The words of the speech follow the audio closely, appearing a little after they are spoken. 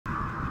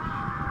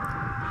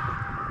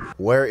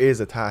Where is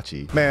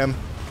Itachi? Ma'am,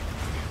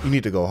 you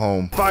need to go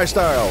home. Fire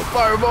style,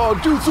 fireball,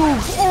 jutsu.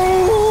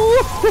 Oh!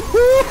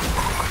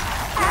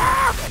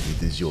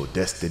 It is your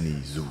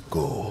destiny,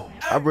 Zuko.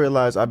 I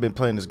realized I've been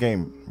playing this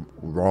game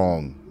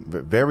wrong.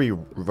 Very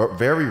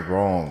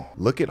wrong.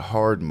 Look at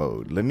hard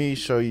mode. Let me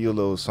show you a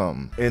little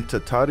something. In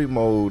Tatari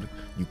mode,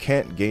 you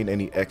can't gain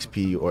any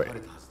XP or...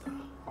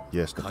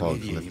 Yes, the fog.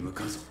 Yeah,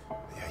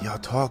 y'all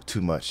talk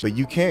too much. But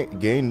you can't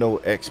gain no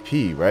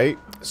XP, right?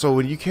 So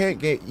when you can't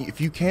gain... If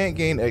you can't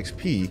gain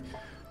XP,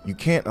 you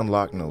can't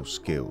unlock no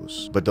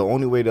skills. But the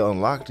only way to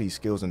unlock these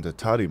skills in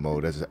Tatari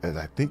mode is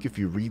I think if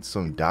you read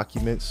some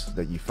documents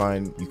that you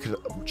find, you could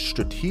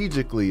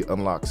strategically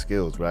unlock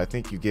skills, but I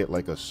think you get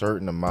like a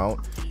certain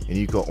amount and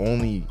you can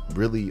only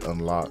really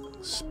unlock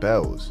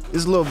spells.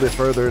 It's a little bit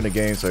further in the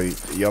game, so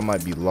y'all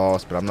might be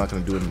lost, but I'm not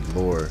gonna do any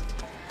lore.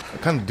 I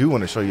kind of do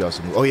want to show y'all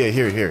some. Oh yeah,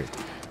 here.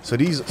 So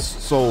these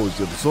souls,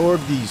 you absorb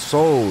these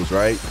souls,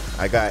 right?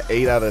 I got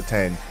 8 out of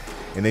 10.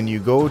 And then you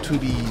go to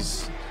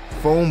these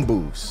phone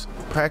booths,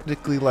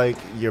 practically like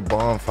your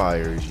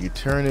bonfires. You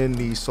turn in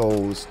these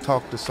souls,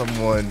 talk to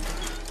someone,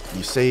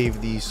 you save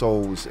these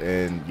souls,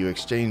 and you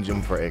exchange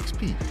them for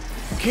XP.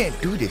 You can't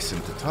do this in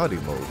Tatari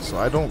mode, so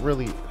I don't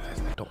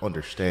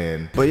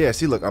understand. But yeah,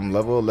 see, look, I'm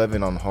level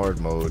 11 on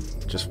hard mode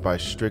just by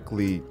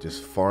strictly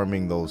just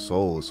farming those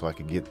souls so I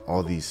could get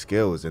all these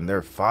skills, and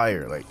they're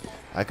fire. Like,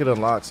 I could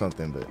unlock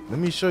something, but let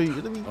me show you,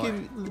 let me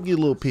give you a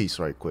little piece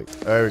right quick.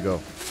 There we go.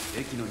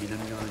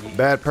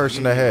 Bad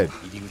person ahead.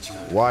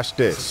 Watch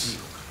this.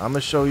 I'm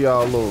gonna show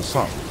y'all a little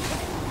something.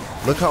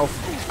 Look how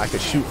I can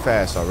shoot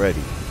fast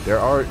already. There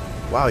are,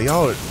 wow,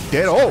 y'all are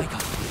dead. Oh,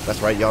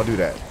 that's right, y'all do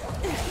that.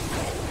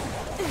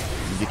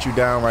 Let me get you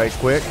down right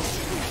quick.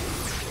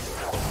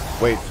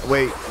 Wait.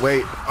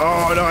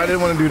 Oh no, I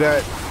didn't want to do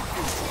that.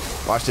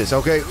 Watch this,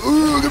 okay?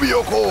 Ooh, give me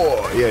your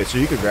core. Yeah, so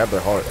you can grab their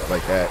heart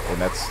like that,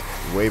 and that's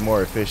way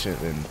more efficient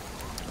than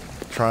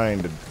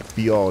trying to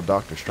be all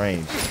Doctor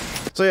Strange.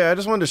 So yeah, I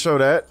just wanted to show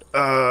that.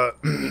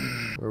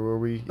 Where were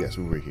we? Yes,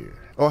 we were here.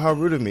 Oh, how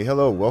rude of me.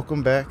 Hello,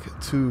 welcome back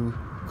to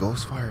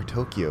Ghostwire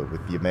Tokyo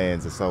with your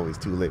mans. It's always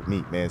too lit.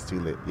 Meat, man's too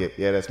lit.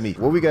 Yeah, that's me.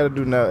 What we gotta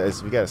do now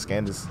is we gotta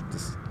scan this,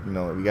 you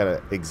know, we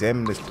gotta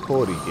examine this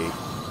Tori gate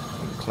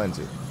and cleanse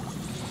it.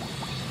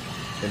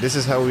 And this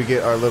is how we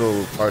get our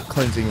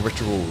cleansing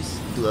rituals.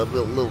 Do a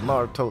little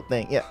Naruto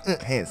thing. Yeah,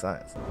 hand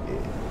signs. Yeah.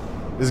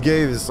 This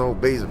game is so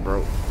basic,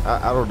 bro.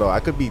 I don't know. I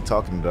could be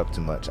talking it up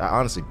too much. I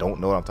honestly don't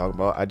know what I'm talking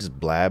about. I just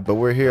blab. But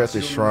we're here at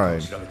this shrine.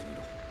 So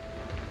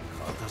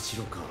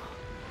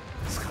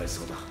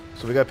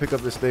we gotta pick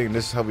up this thing.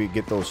 This is how we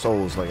get those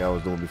souls like I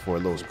was doing before. A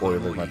little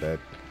spoiler, my bad.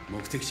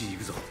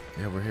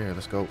 Yeah, we're here.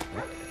 Let's go.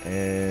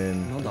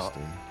 And this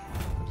thing.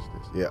 What is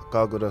this? Yeah,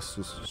 Kagura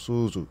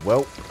Suzu.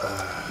 Well,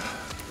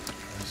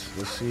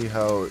 let's see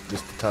how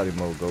this Tatari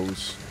mode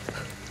goes.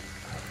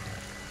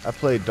 I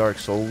played Dark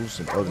Souls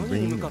and Elden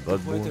Ring and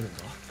Bloodborne.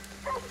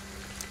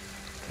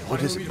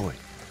 What is it, boy?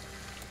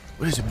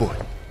 What is it, boy?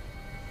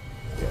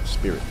 Yeah,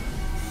 spirit.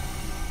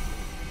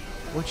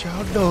 What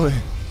y'all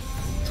doing?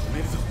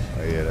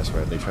 Oh yeah, that's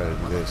right. They try to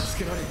do this.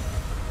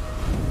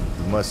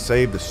 You must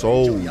save the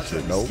souls,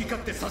 you know.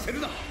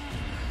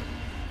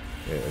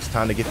 Yeah, it's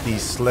time to get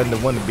these slender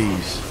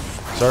wannabes,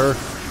 sir.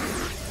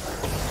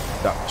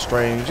 Doctor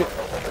Strange.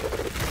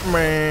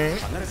 Man.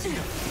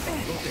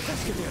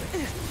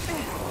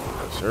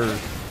 Sir.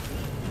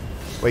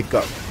 Wake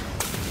up.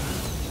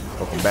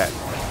 Welcome back.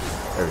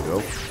 There we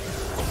go.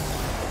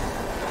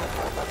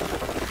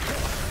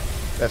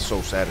 That's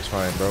so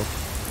satisfying, bro.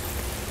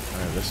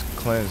 Alright, let's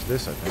cleanse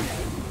this, I think.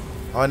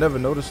 Oh, I never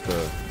noticed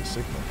the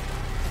signal.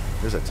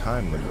 There's a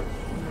time limit.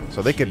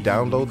 So they could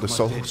download the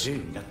souls.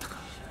 Okay.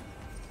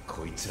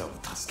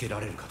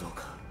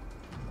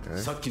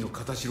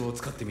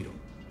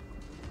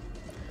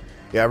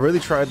 Yeah, I really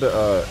tried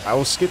to, I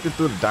was skipping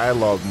through the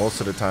dialogue most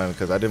of the time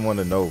because I didn't want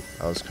to know.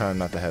 I was trying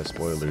not to have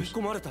spoilers.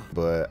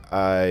 But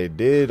I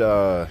did,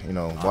 you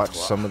know, watch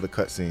some of the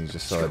cutscenes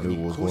just so I knew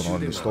what was going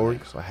on in the story.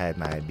 So I had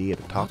an idea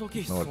to know what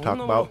to talk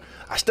about.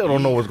 I still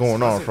don't know what's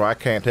going on, so I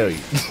can't tell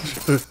you.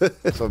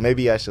 So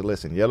maybe I should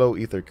listen. Yellow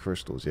ether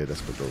crystals. Yeah,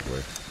 that's what those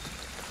were.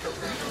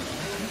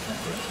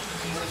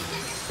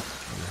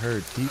 You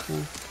heard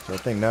people? So I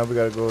think now we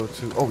gotta go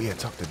to, oh yeah,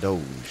 talk to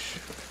Doge.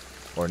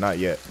 Or not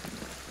yet.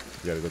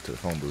 You gotta go to the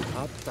phone booth.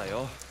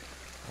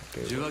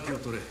 Okay.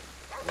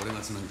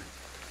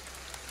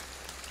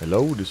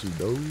 Hello, this is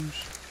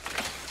Doge.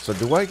 So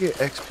do I get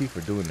XP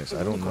for doing this?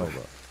 I don't know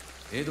about.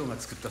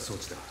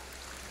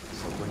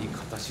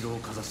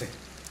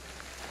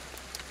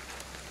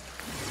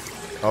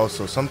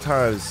 Also,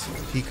 sometimes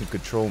he can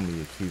control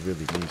me if he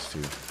really needs to.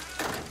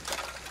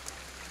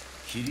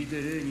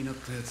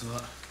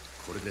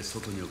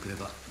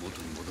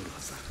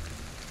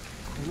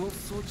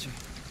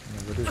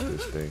 What is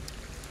this thing?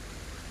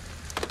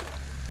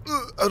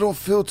 I don't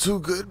feel too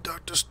good,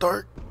 Dr.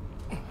 Stark.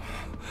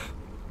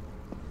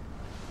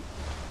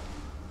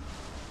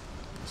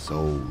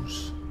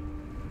 Souls,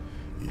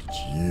 it's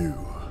you.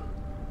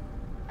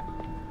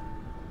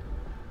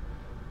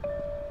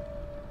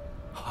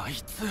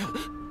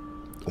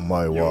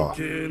 Omae wa.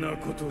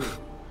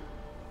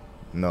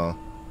 No.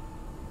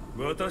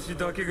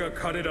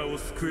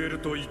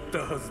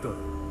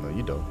 No,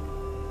 you don't.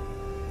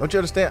 Don't you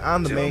understand?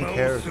 I'm the main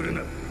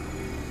character.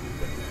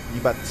 You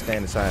about to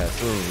stand aside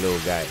soon, little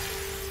guy.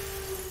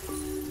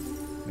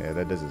 Yeah,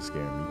 that doesn't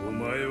scare me.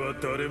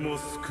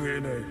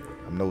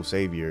 I'm no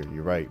savior,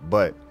 you're right,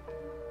 but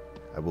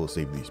I will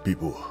save these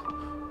people.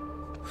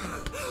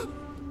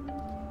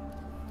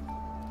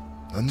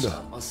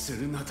 Anda.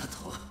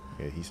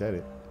 Yeah, he said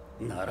it.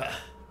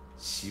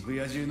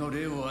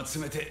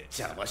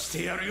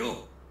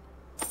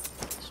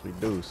 We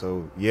do.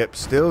 So, yep,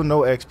 still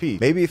no XP.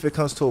 Maybe if it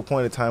comes to a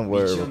point in time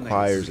where it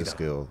requires a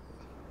skill.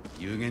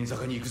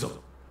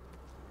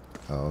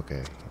 Oh,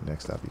 okay.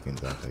 Next stop,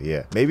 Yugenzaka.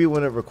 Yeah. Maybe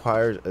when it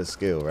requires a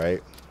skill,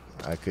 right?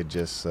 I could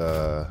just,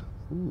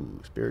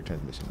 spirit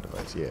transmission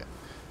device. Yeah.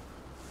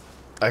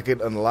 I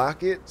could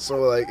unlock it. So,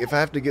 like, if I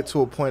have to get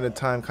to a point in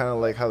time, kind of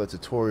like how the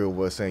tutorial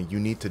was saying, you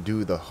need to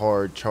do the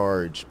hard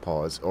charge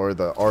pause or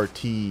the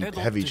RT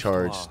heavy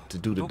charge to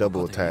do the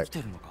double attack.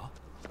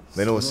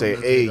 Then it will say,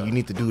 hey, you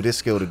need to do this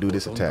skill to do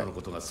this attack.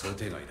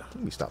 Let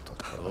me stop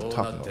talking. I'm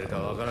talking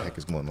about what the heck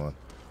is going on.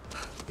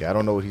 Yeah, I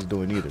don't know what he's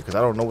doing either, because I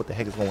don't know what the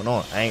heck is going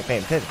on. I ain't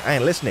paying attention. I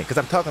ain't listening, because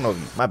I'm talking over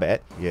you. My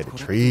bad. Yeah, the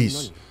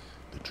trees.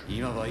 The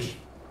trees.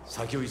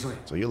 So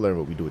you'll learn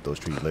what we do with those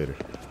trees later.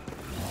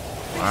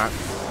 Alright.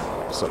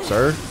 What's up,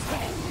 sir?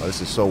 Oh,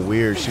 this is so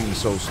weird, shooting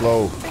so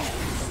slow.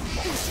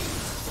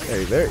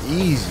 Hey, they're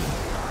easy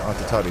on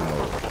Tatari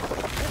mode.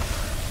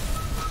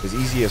 As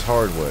easy as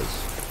hard was.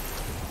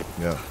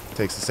 Yeah,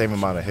 takes the same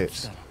amount of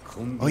hits.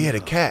 Oh yeah, the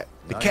cat.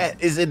 The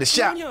cat is in the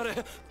shop.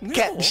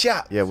 Cat in the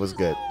shop. Yeah, what's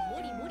good?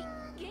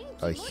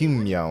 A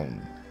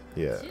Humyeon.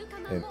 Yeah,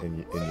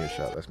 in your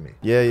shop. That's me.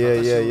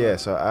 Yeah.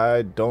 So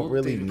I don't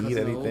really need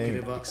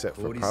anything except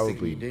for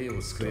probably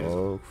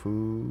dog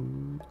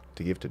food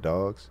to give to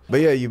dogs.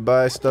 But yeah, you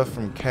buy stuff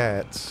from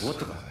cats.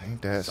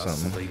 Ain't that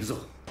something?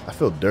 I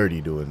feel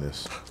dirty doing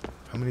this.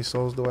 How many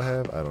souls do I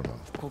have? I don't know.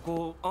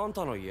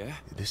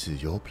 This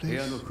is your place?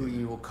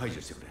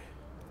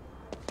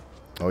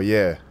 Oh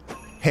yeah,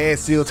 hand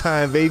seal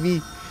time,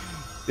 baby.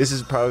 This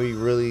is probably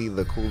really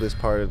the coolest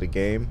part of the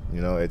game.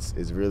 You know, it's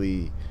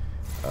really,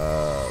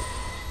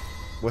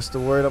 what's the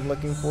word I'm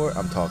looking for?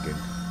 I'm talking.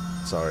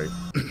 Sorry.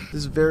 This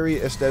is very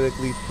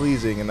aesthetically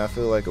pleasing, and I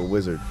feel like a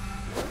wizard.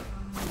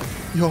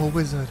 You're a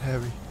wizard,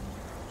 Harry.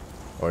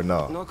 Or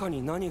no?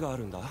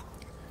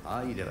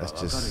 That's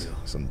just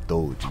some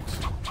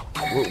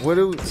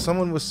dojutsu.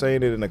 Someone was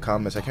saying it in the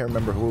comments. I can't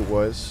remember who it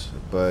was,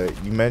 but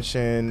you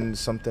mentioned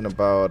something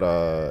about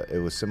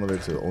it was similar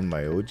to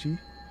Onmyoji.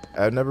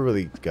 I've never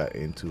really got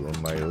into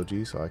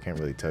Onmyoji, so I can't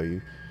really tell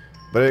you.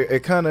 But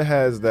it kind of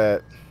has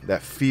that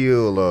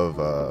feel of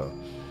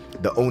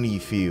the Oni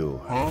feel.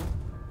 Huh?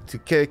 To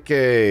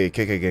Keke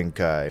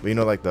Genkai. But you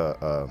know, like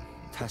the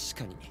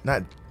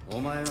not.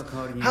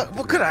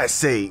 What could I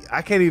say?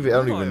 I don't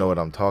even know what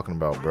I'm talking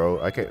about, bro.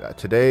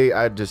 Today,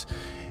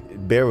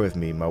 bear with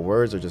me. My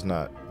words are just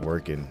not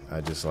working.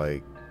 I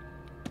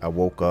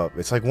woke up.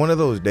 It's like one of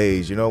those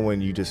days, you know, when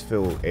you just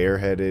feel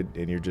airheaded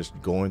and you're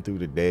just going through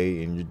the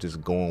day and you're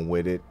just going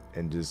with it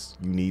and just,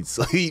 you need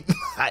sleep.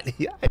 I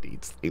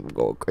need sleep. I'm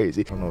going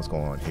crazy. I don't know what's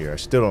going on here. I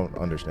still don't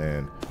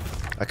understand.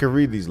 I could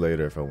read these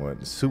later if I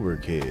want. Super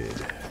Kid.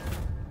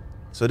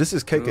 So this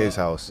is Keke's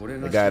house,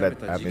 the guy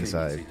that I'm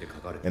inside.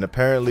 And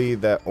apparently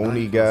that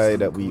Oni guy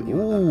that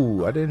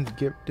ooh, I didn't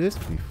get this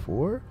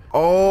before.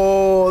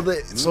 Oh,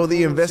 so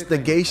the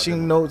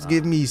investigation notes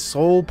give me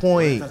soul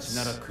points.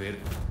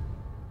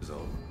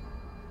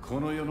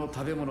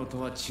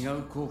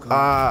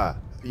 Ah,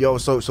 yo,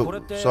 so.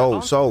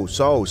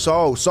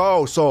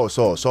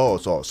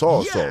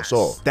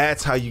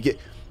 That's how you get.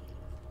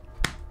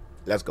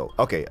 Let's go.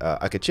 Okay,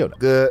 I could chill now.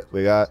 Good.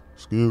 We got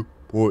skill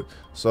point.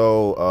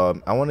 So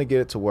I want to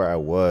get it to where I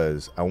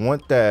was. I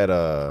want that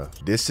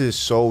this is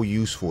so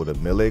useful, the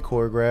melee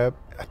core grab.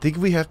 I think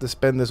we have to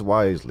spend this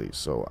wisely.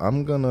 So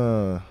I'm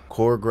gonna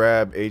core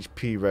grab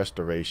HP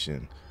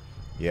restoration.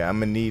 Yeah, I'm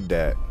gonna need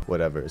that.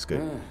 Whatever, it's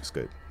good. It's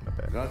good. Not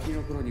bad.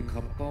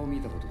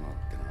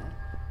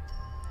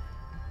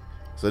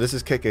 So this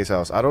is Keke's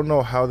house. I don't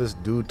know how this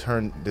dude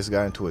turned this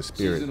guy into a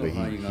spirit, but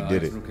he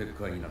did it. Dang,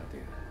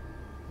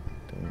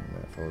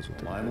 that falls with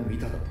the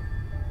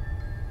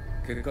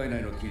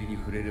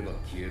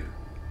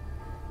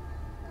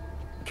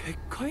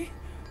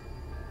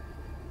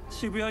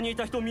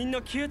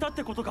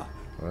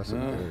Oh, that's a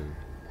good.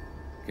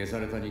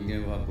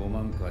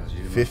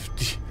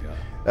 50.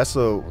 That's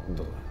a.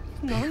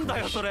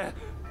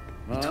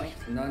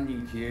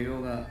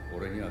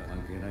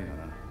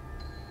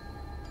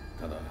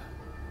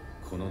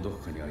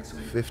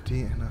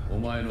 50 and a.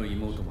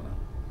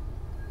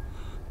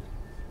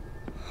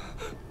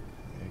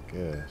 I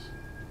guess.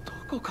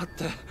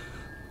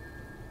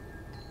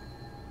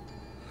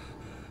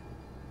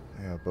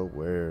 Yeah, but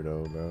where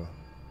though, bro?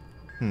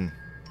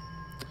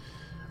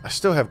 I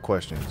still have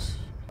questions.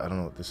 I don't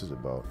know what this is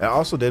about. I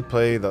also did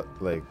play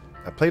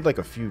I played like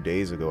a few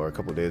days ago or a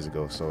couple days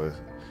ago, so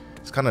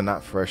it's kind of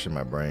not fresh in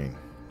my brain.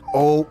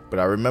 Oh, but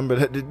I remember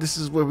that this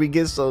is where we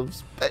get some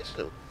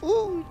special.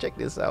 Ooh, check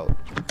this out.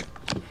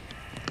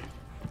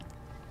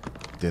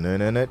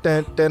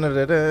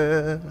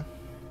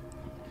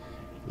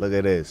 Look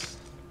at this.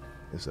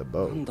 It's a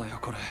boat.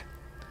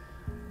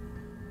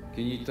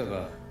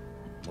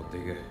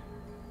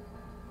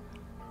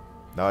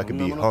 Now I can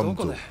be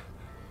Hanzo.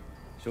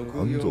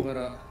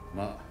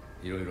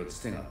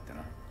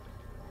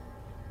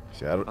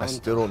 See, I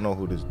still don't know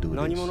who this dude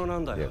is.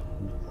 Yeah.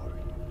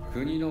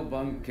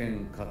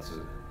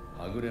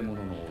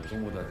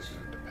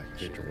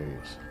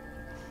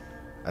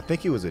 I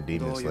think he was a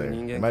demon slayer.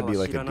 It might be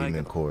like a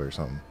demon core or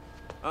something.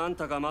 Demon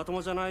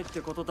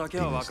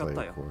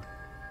slayer core.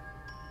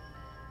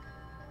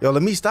 Yo,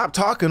 let me stop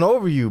talking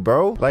over you,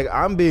 bro. Like,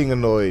 I'm being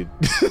annoyed.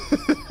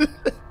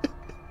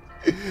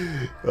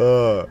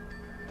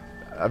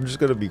 I'm just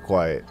gonna be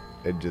quiet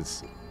and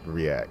just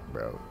react,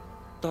 bro.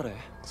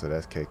 So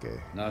that's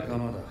KK.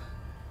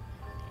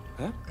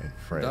 And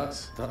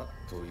friends.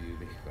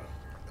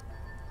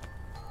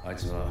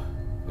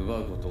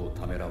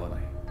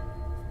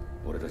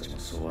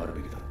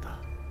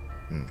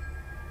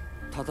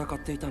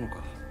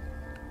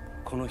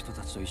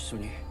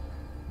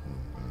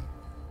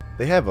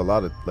 They have a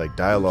lot of like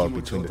dialogue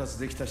between them.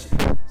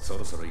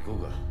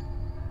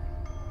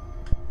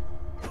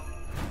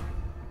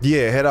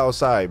 Yeah, head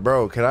outside,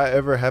 bro. Can I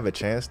ever have a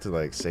chance to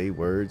like say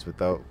words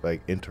without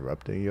like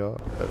interrupting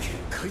y'all?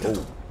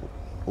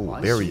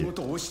 Oh, barrier.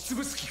 Oh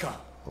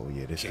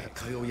yeah, this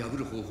happened.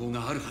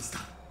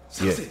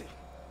 Yeah.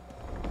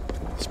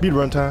 Speed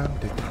run time.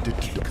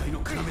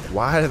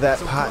 Why did that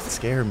pot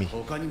scare me?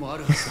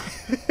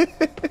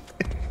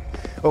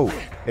 Oh,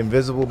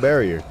 invisible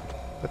barrier.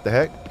 What the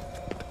heck?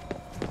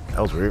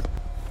 That was weird.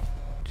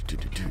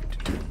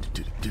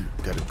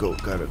 Gotta go.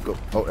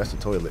 Oh, that's the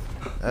toilet.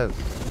 That's...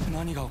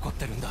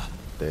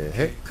 The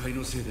heck?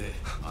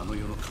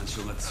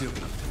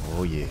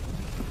 Oh yeah.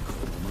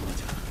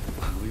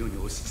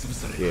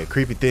 Yeah,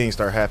 creepy things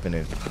start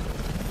happening.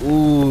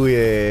 Ooh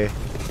yeah.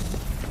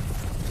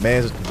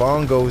 Man's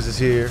bongos is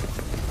here.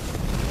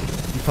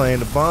 You playing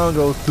the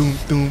bongos? Doom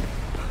doom.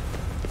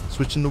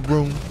 Switching the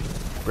room.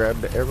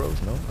 Grab the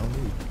arrows. No, I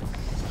don't need.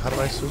 How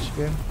do I switch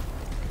again?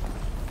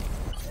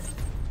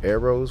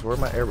 Arrows? Where are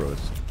my arrows?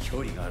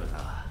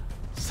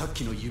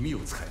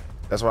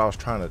 That's what I was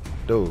trying to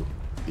do.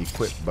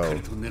 Equip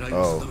bow.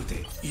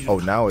 Oh,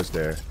 now it's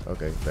there.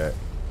 Okay, bet.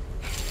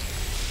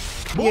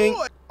 Yank.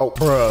 Oh,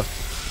 bruh.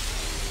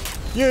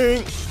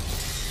 Yank.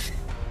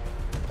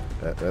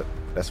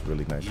 That's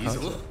really nice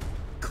concept.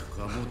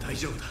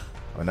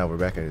 Oh, now we're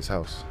back at his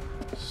house.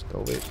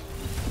 Stole it.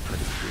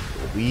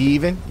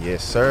 Weaving.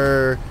 Yes,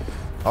 sir.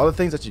 All the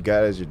things that you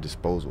got at your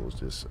disposal is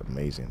just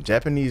amazing.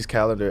 Japanese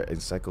calendar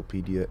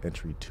encyclopedia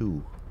entry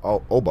 2.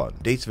 Obon.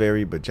 Dates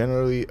vary, but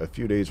generally a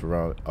few days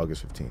around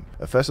August 15.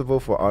 A festival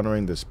for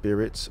honoring the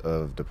spirits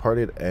of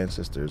departed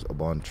ancestors.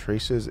 Obon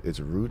traces its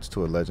roots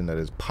to a legend that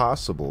it's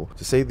possible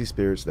to save these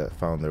spirits that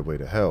found their way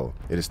to hell.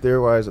 It is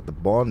theorized that the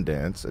Bon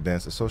dance, a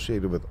dance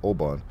associated with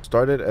Obon,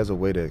 started as a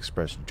way to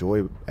express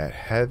joy at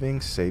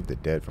having saved the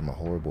dead from a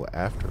horrible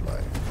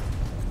afterlife.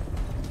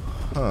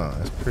 Huh,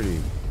 that's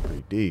pretty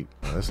deep.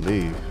 Let's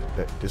leave.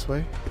 This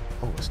way?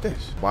 Oh, what's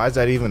this? Why is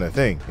that even a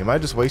thing? Am I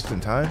just wasting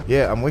time?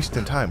 Yeah, I'm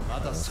wasting time. I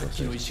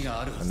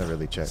never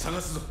really checked.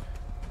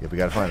 Yeah, we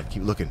gotta find it.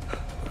 Keep looking.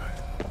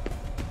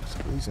 So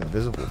these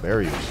invisible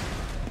barriers.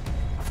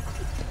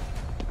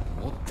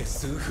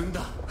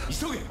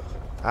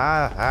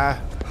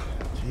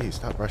 Jeez,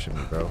 stop rushing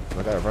me, bro.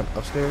 I gotta run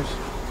upstairs?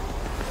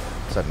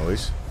 What's that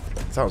noise?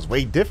 It sounds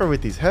way different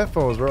with these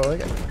headphones, bro. I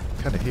can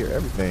kind of hear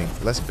everything.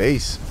 Less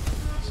bass.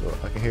 So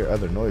I can hear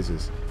other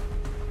noises.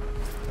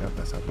 Yep,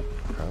 that's how we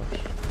crouch.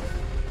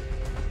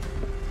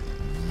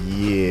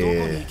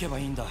 Yeah.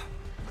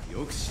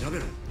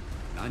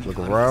 Look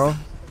around.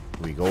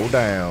 We go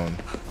down.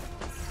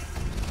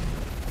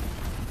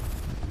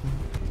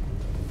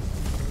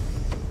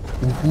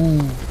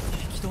 Woohoo.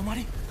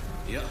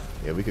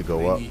 Yeah, we could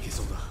go up.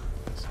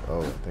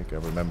 Oh, I think I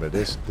remember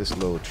this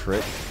little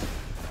trick.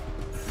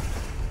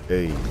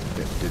 Hey.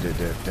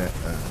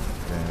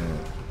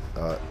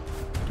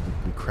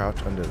 We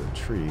crouch under the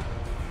tree.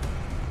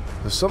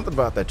 There's something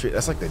about that tree.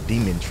 That's like the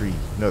demon tree.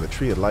 You know, the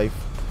tree of life,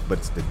 but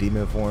it's the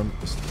demon form.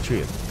 It's the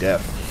tree of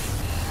death.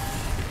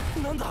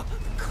 Oh,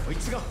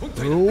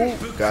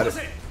 got it.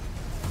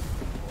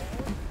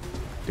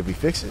 Did we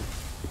fix it?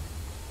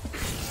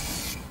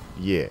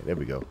 Yeah, there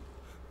we go.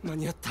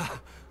 Yeah,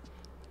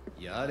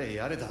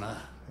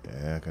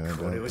 kind of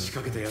done.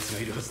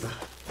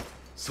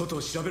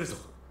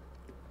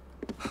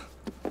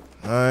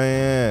 Oh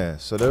yeah,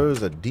 so there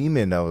was a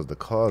demon that was the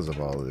cause of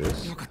all of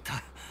this.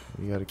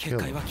 We gotta kill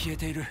him. Yeah,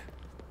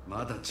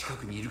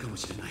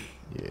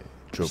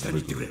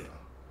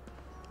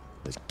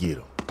 let's get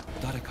him.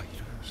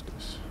 What's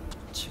this?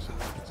 Is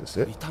this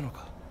it? You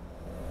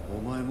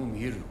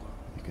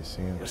can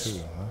see him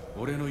too, huh?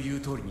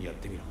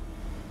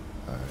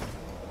 Alright.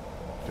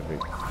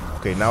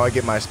 Okay, now I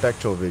get my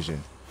spectral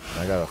vision.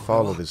 I gotta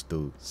follow this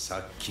dude.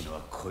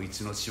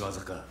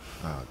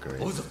 Oh,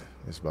 great.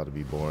 It's about to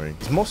be boring.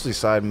 It's mostly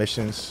side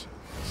missions.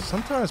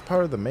 Sometimes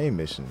part of the main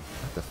mission.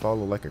 I have to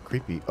follow like a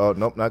creepy. Oh,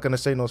 nope, not gonna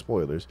say no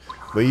spoilers.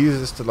 But use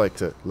this to like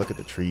to look at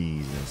the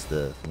trees and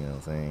stuff. You know what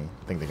I'm saying?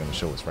 I think they're gonna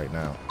show us right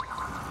now.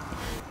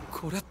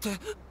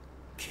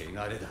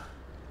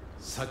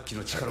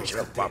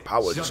 My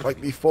power just like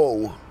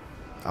before.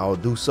 I'll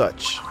do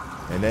such.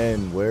 And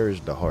then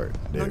where's the heart?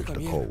 There's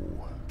the coal.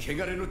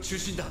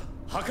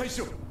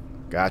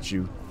 Got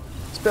you.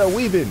 Spell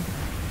weaving.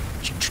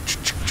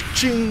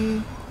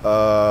 Ching.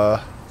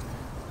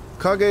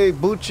 Kage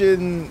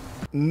Buchin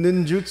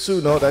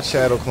Ninjutsu. No, that's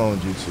Shadow Clone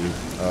Jutsu.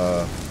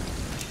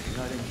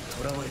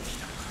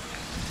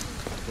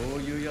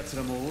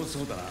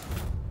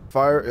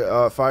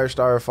 Fire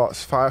style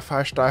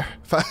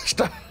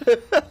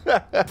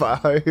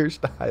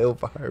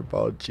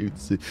fireball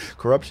jutsu.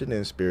 Corruption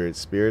in spirits.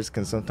 Spirits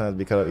can sometimes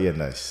be caught up. Yeah,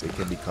 nice. It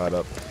can be caught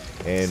up,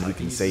 and we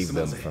can save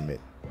them from it.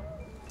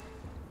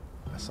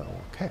 I saw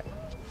a cat.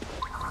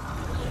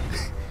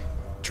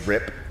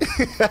 Drip.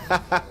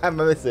 I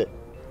miss it.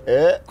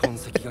 Look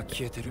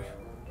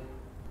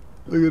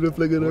at the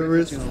flick of the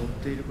wrist.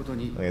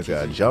 It's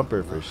got a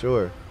jumper for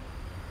sure.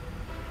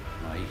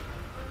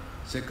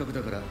 Take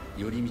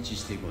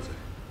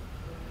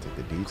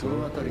the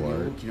detour.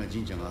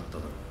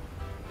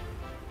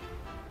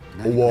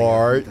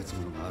 Award. Let's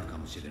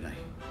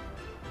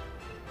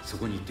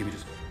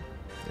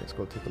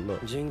go take a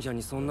look. See,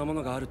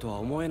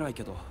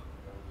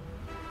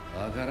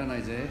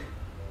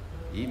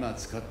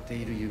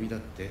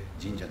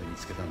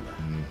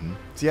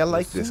 I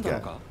like this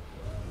guy.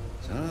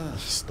 He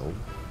stole.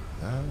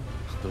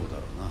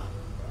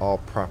 All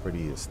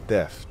property is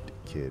theft,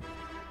 kid.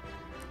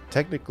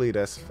 Technically,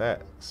 that's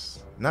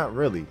facts. Not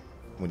really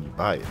when you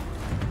buy it.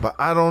 But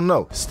I don't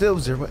know. Still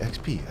 0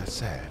 XP. That's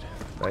sad.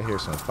 I hear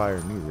some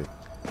fire music.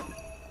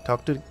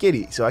 Talk to the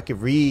kitty. So I can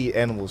read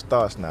animals'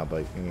 thoughts now,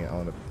 but you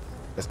know,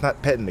 it's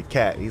not petting the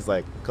cat. He's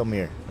like, come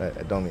here.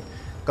 Don't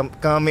come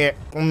here.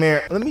 Come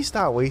here. Let me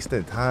stop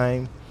wasting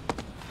time.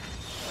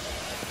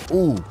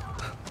 Ooh.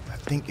 I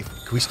think can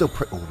we still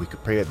pray? Oh, we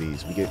could pray at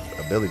these. We get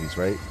abilities,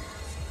 right?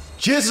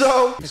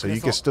 Jizzo! So you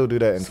can still do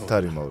that in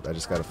Tatari mode. I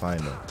just gotta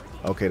find them.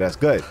 Okay, that's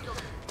good.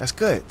 That's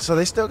good. So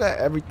they still got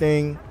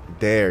everything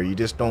there. You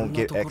just don't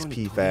get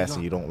XP fast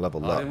and you don't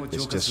level up.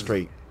 It's just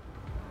straight.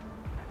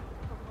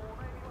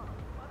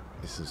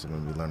 This is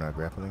when we learn our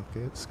grappling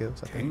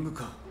skills, I think.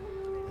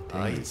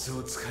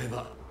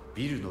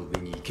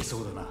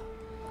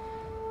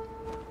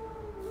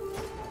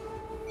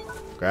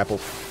 Grapple.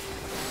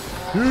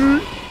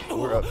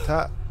 We're up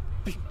top.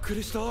 Oh,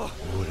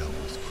 that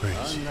was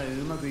crazy. Yeah.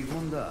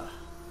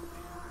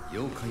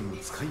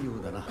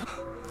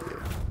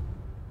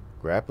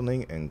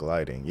 Grappling and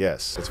gliding.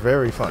 Yes, it's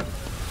very fun.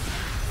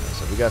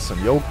 So we got some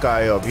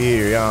yokai up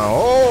here,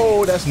 y'all.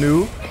 Oh, that's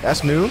new.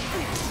 That's new.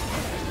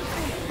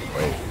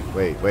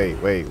 Wait.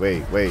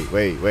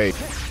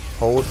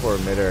 Hold for a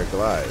midair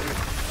glide.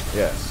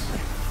 Yes.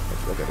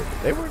 Let's look at it.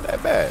 They weren't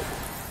that bad.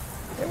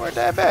 They weren't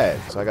that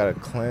bad. So I gotta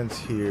cleanse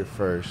here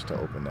first to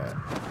open that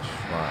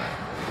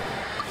shrine.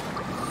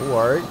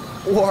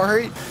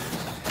 Alright.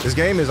 This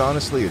game is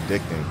honestly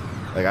addicting.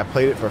 Like, I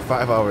played it for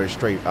 5 hours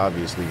straight,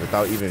 obviously,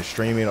 without even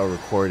streaming or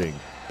recording.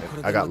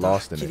 I got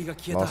lost in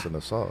it. Lost in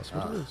the sauce.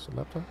 What is this? A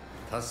laptop?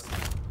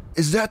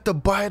 Is that the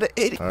buy the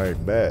idiot?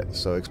 Alright, bad.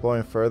 So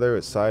exploring further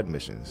is side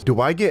missions.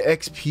 Do I get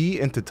XP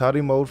in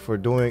Tatari mode for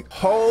doing...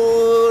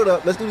 Hold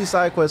up. Let's do these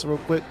side quests real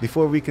quick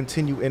before we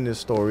continue in this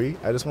story.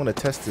 I just want to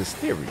test this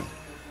theory.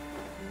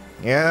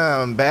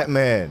 Yeah, I'm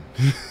Batman.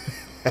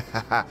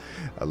 I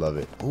love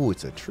it. Oh,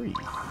 it's a tree.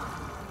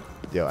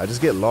 Yo, I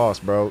just get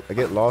lost, bro. I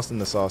get lost in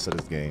the sauce of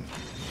this game.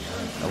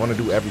 I want to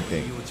do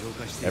everything.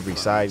 Every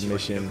side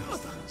mission.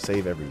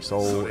 Save every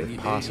soul if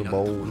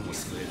possible.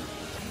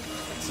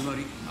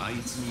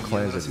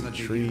 Cleanse every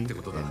tree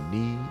and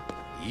need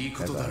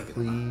as I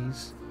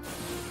please.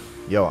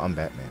 Yo, I'm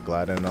Batman.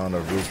 Gliding on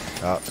the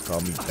rooftops,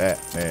 call me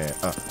Batman.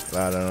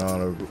 Gliding on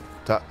the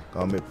rooftop,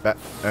 call me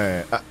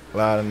Batman.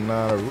 Gliding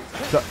on the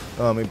rooftop,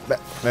 call me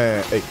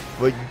Batman. Hey,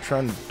 what you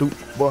trying to do,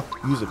 boy?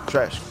 Use a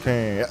trash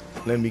can.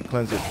 Let me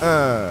cleanse it.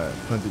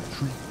 Cleanse the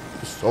tree,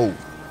 the soul.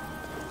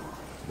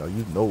 Yo,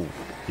 you know.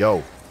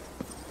 Yo.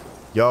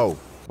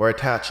 Where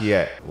Itachi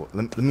at? Well,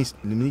 let me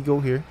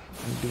go here.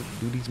 Let me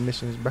do these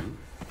missions, bro.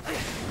 Let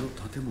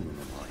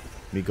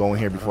me go in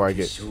here before I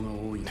get...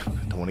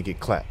 don't want to get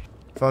clapped.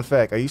 Fun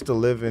fact, I used to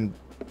live in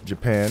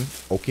Japan,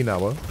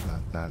 Okinawa.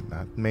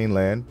 Not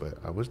mainland, but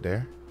I was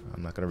there.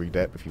 I'm not going to read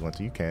that. If you want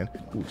to, you can.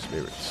 Ooh,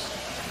 spirits.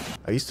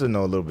 I used to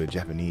know a little bit of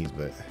Japanese,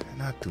 but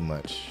not too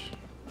much.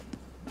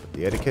 But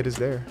the etiquette is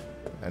there.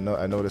 I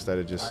noticed that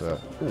it just... ooh,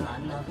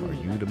 are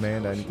you the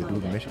man that I need to do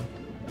the mission?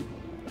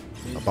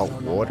 About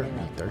water?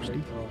 You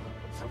thirsty?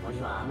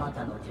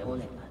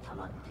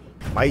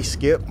 Might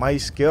skip.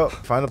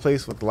 Find a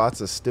place with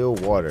lots of still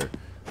water.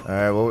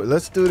 Alright, well,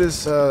 let's do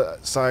this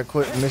side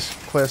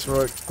quest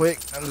real quick.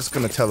 I'm just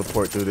gonna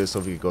teleport through this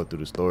so we can go through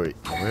the story.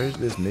 Where's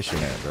this mission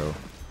at, bro?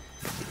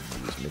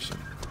 This mission.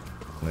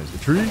 Cleanse the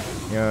tree.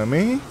 You know what I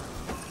mean?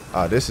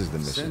 Oh, this is the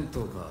mission.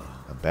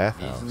 A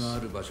bathhouse.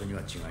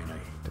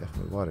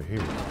 Definitely water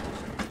here.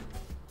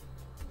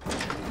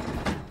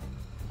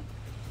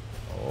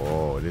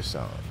 Oh, this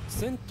sounds.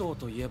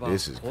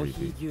 This is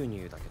creepy.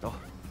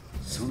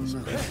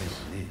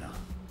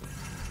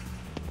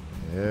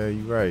 Yeah,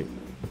 you're right.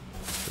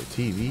 The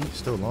TV is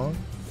still on.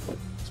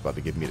 It's about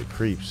to give me the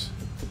creeps.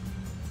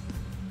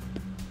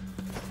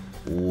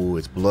 Ooh,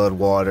 it's blood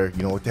water.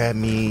 You know what that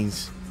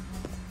means?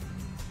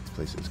 This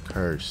place is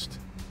cursed.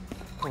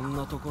 Ooh,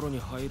 look at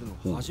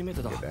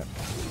that.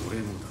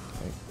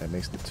 That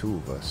makes the two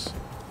of us.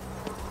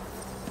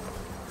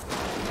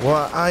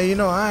 Well, I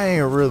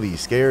ain't really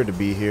scared to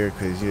be here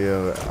because,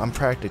 I'm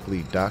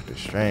practically Doctor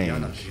Strange.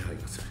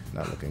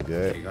 Not looking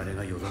good.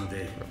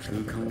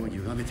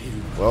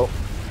 Well,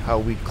 how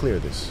we clear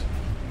this?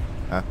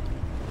 Huh?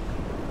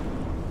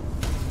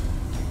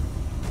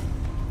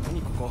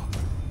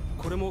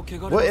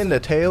 What in the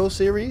Tales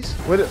series?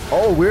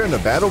 Oh, we're in the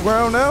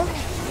battleground now?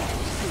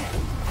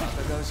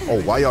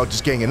 Oh, why y'all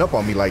just ganging up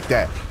on me like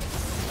that?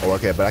 Oh,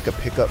 okay, but I could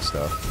pick up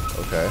stuff.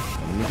 Okay,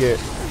 let me get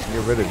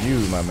rid of you,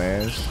 my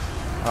mans.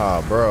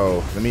 Ah,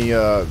 bro, let me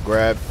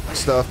grab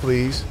stuff,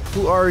 please.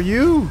 Who are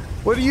you?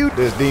 What are you?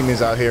 There's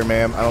demons out here,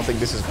 ma'am. I don't think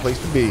this is a place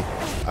to be.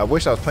 I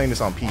wish I was playing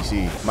this on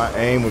PC. My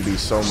aim would be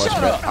so much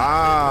better.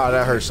 Ah,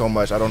 that hurt so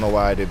much. I don't know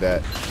why I did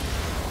that.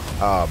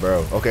 Ah,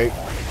 bro. Okay.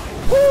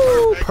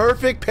 Woo!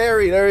 Perfect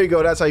parry. There you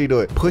go. That's how you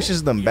do it.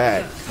 Pushes them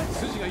back.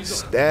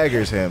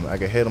 Staggers him. I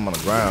can hit him on the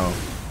ground.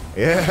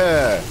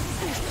 Yeah.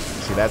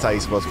 See, that's how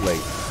you're supposed to play.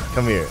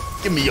 Come here.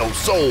 Give me your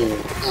soul.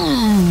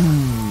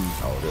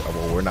 Oh,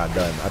 well, we're not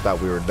done. I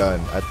thought we were done.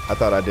 I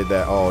thought I did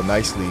that all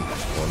nicely.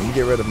 Well, let me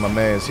get rid of my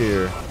mans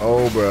here.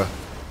 Oh, bruh.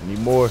 I need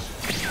more.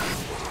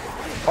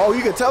 Oh,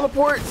 you can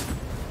teleport?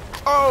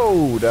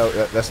 Oh,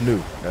 that's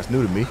new. That's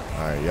new to me. All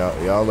right,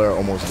 y'all are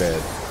almost dead.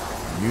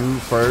 You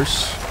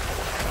first.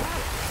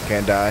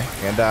 Can't die.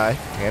 Can't die.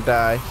 Can't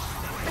die.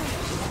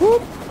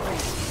 Whoop.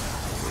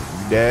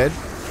 You dead.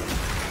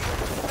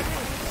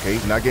 Okay,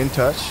 he's not getting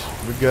touched.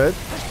 We're good.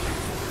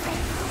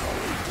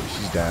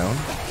 She's down.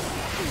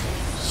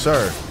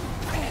 Sir,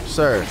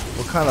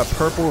 what kind of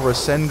purple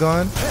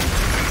Rasengan?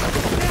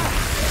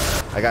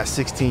 I got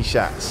 16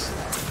 shots.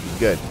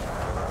 Good.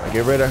 I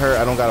get rid of her.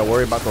 I don't gotta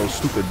worry about those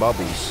stupid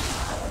bubbles.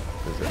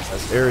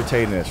 That's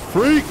irritating as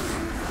freak.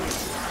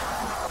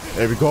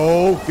 There we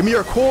go. Give me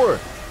your core.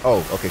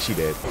 Oh, okay, she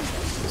dead.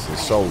 This is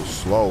so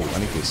slow. I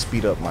need to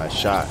speed up my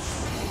shot.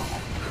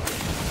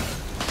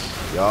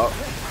 Yup.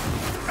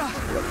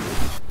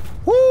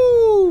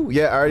 Woo!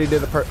 Yeah, I already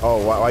did the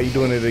oh, why are you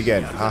doing it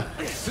again, huh?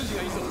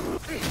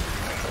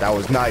 That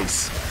was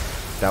nice.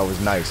 That was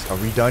nice. Are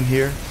we done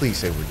here? Please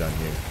say we're done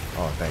here.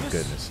 Oh, thank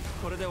goodness.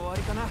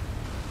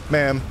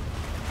 Ma'am,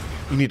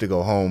 you need to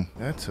go home.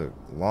 That took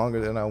longer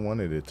than I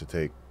wanted it to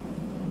take.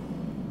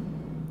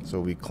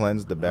 So we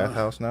cleansed the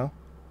bathhouse now?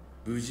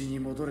 Yeah,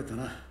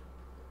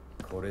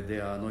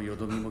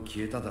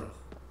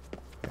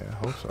 I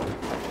hope so.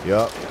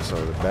 Yup,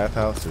 so the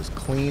bathhouse is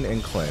clean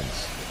and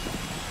cleansed.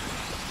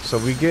 So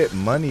we get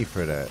money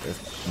for that. If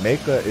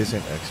Mecha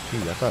isn't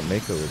XP, I thought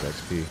Mecha was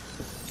XP.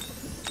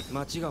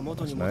 That's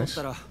nice.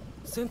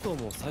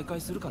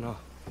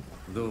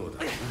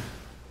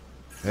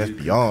 That's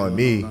beyond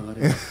me.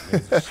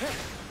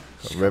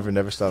 The river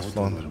never stops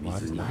flowing, but the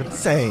water's not the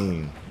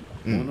same.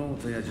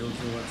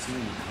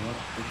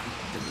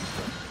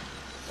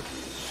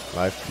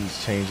 Life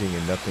keeps changing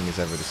and nothing is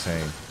ever the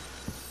same.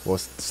 Well,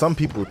 some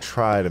people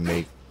try to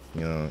make,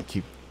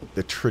 keep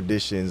the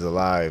traditions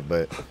alive,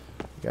 but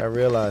you gotta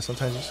realize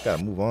sometimes you just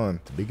gotta move on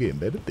to bigger and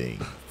better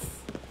things.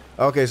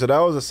 Okay, so that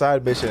was a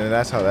side mission, and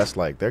that's how that's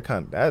like.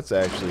 That's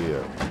actually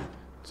a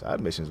side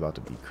mission's about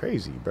to be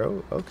crazy,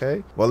 bro.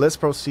 Okay. Well, let's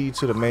proceed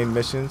to the main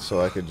mission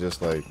so I could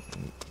just like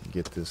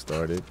get this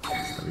started.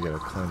 We gotta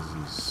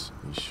cleanse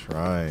these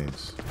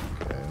shrines.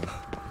 Okay.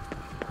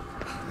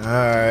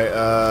 Alright,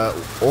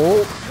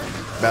 oh,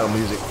 battle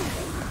music.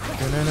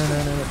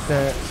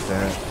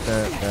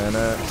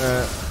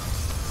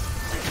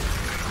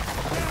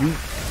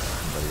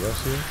 Anybody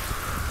else here?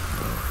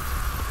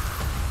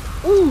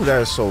 Ooh,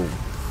 that is so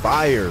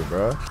fire,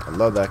 bro. I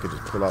love that I could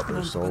just pull out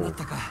their soul.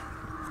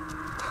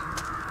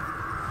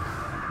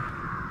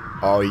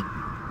 Oh,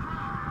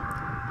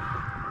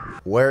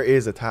 where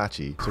is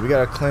Itachi? So we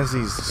gotta cleanse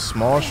these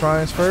small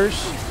shrines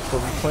first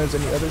before we cleanse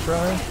any other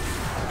shrine.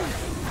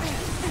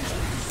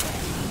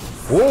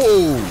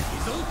 Whoa!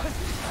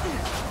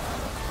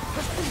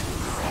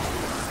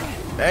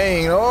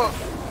 Dang, oh!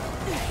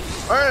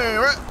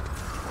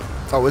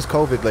 Oh, it's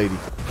COVID, lady.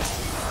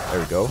 There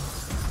we go.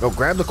 Go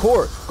grab the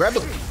core. Grab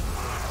the.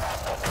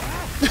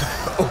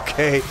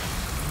 Okay.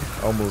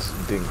 Almost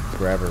didn't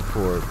grab her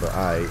core, but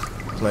I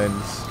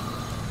cleanse.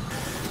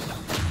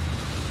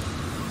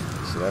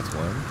 So that's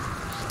one.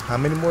 How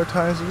many more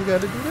times do we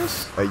gotta do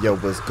this? Hey, yo,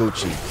 but it's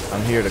Gucci.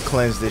 I'm here to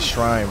cleanse this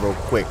shrine real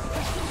quick.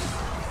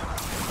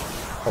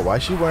 Oh, why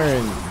is she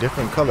wearing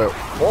different color?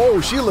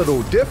 Oh, she a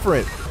little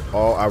different.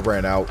 Oh, I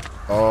ran out.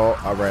 Oh,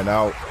 I ran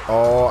out.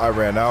 Oh, I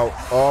ran out.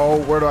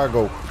 Oh, where do I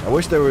go? I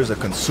wish there was a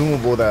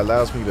consumable that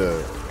allows me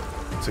to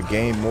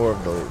gain more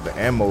of the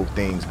ammo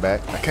things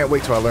back. I can't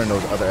wait till I learn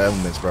those other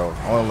elements, bro.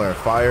 I want to learn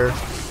fire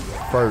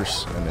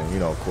first, and then, you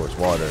know, of course,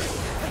 water.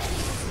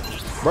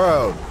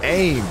 Bro,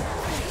 aim.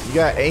 You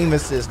got aim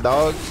assist,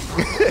 dog.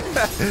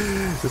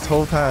 This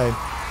whole time.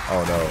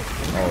 Oh, no.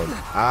 Oh,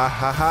 ah,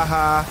 ha, ha,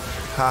 ha.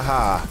 Ha,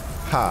 ha,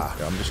 ha.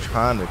 I'm just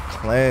trying to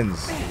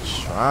cleanse the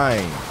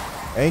shrine.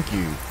 Thank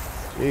you.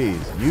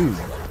 Jeez,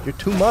 you're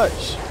too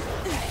much.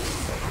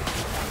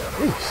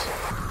 Jeez.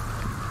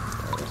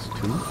 That's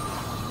two.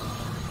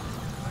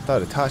 I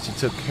thought ITACHI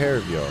took care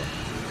of y'all.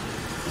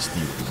 It's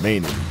the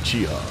remaining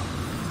Uchiha.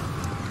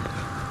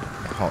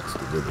 Haunts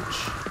the village.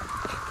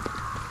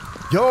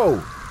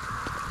 Yo!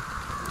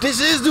 This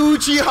is the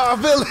Uchiha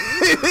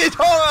village!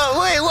 Hold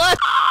on, wait, what?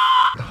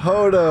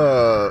 Hold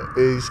up.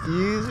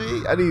 Excuse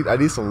me? I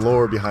need some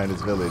lore behind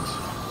this village.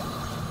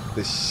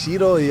 The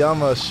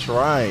Shiroyama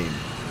Shrine.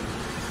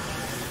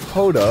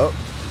 Hold up.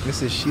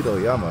 This is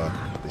Shiroyama.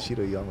 The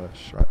Shiroyama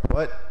Shrine.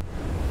 What?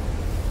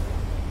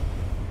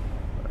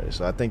 Alright,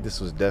 so I think this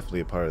was definitely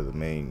a part of the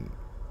main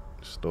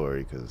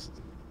story because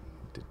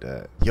did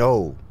that.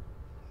 Yo,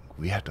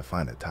 we have to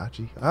find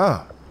ITACHI.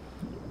 Ah.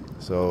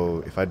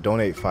 So if I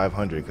donate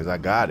 500, because I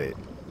got it,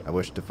 I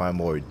wish to find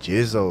more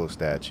Jizo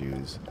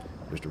statues.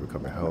 Wish to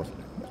recover health.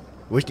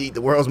 Wish to eat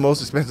the world's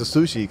most expensive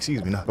sushi.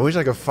 Excuse me. No. I wish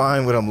I could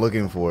find what I'm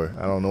looking for.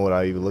 I don't know what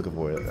I'm even looking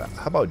for.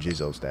 How about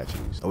Jizo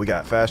statues? Oh, we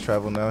got fast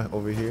travel now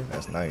over here.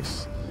 That's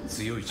nice.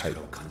 Type.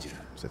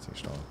 Setting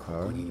strong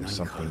car. There's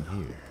something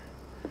here.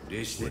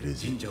 What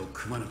is it?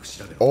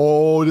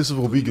 Oh, this is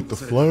where we get the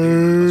flames.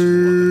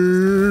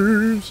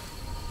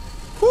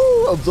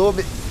 Woo! Absorb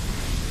it.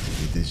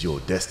 It is your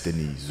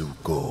destiny,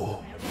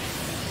 Zuko.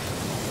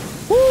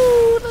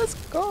 Woo! Let's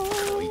go.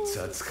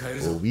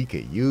 Oh, we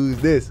can use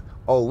this.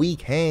 Oh, we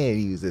can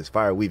use this.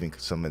 Fire weaving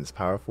summons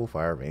powerful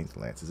fire range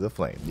lances of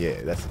flame.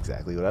 Yeah, that's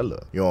exactly what I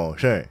love. You know what I'm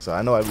saying? So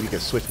I know we can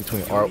switch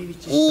between art.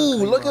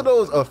 Ooh, look at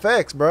those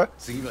effects, bruh.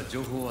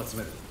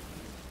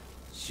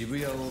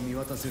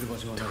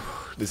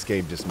 This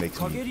game just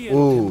makes me.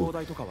 Ooh,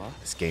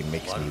 this game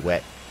makes me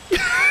wet.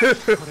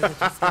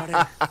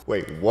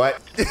 Wait,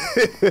 what?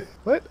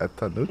 What? A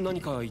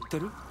tanuki?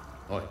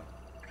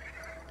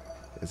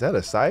 Is that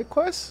a side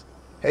quest?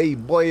 Hey,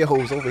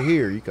 boyos over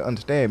here, you can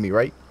understand me,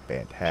 right?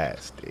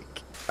 Fantastic.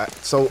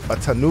 So a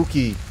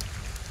tanuki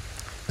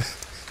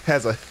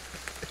has a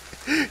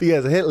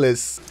hit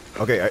list.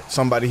 Okay,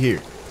 somebody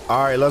here.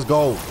 All right, let's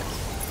go.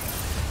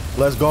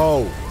 Let's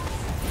go.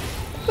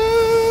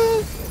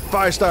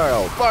 Fire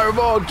style,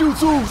 fireball,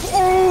 jutsu.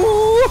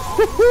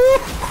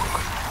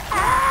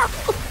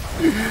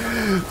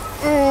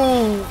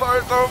 Ooh,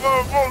 fire style,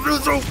 fireball,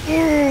 jutsu.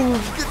 Ooh,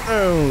 get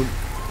down.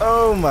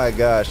 Oh my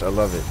gosh, I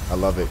love it. I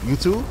love it. You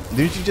too?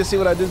 Didn't you just see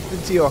what I did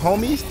to your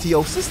homies? To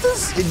your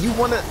sisters? Did you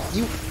wanna,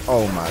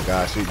 oh my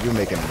gosh, you're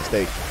making a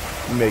mistake.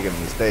 You're making a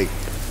mistake.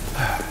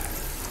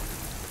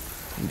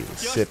 You need a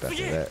sip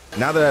after that.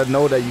 Now that I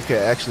know that you can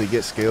actually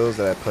get skills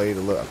that I played a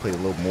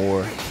little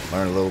more,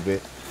 learn a little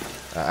bit,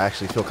 I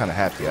actually feel kind of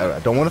happy. I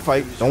don't want to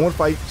fight. Don't want to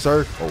fight,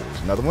 sir. Oh,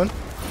 there's another one.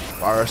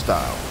 Fire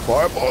style.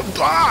 Fireball.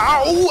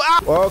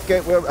 Well, okay,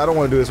 well, I don't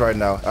want to do this right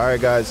now. All right,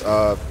 guys.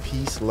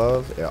 Peace,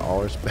 love, and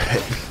all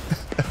respect.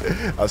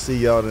 I'll see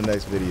y'all in the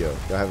next video.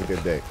 Y'all have a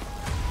good day.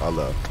 I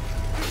love.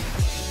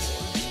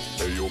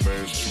 Hey, yo,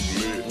 man's too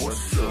lit.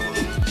 What's up?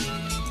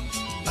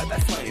 Like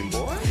that flame,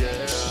 boy?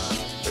 Yeah.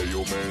 Hey,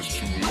 yo, man's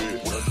too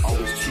lit. I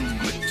was too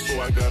lit, so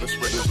I gotta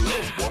spread this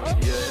love, boy.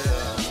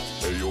 Yeah.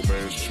 Hey, yo,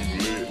 man's too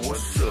lit.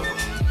 What's up?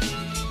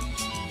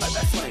 Like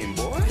that flame,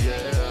 boy?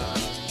 Yeah.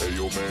 Hey,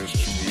 yo, man's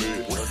too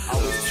lit. I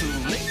was too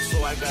lit, so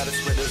I gotta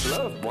spread this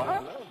love, boy.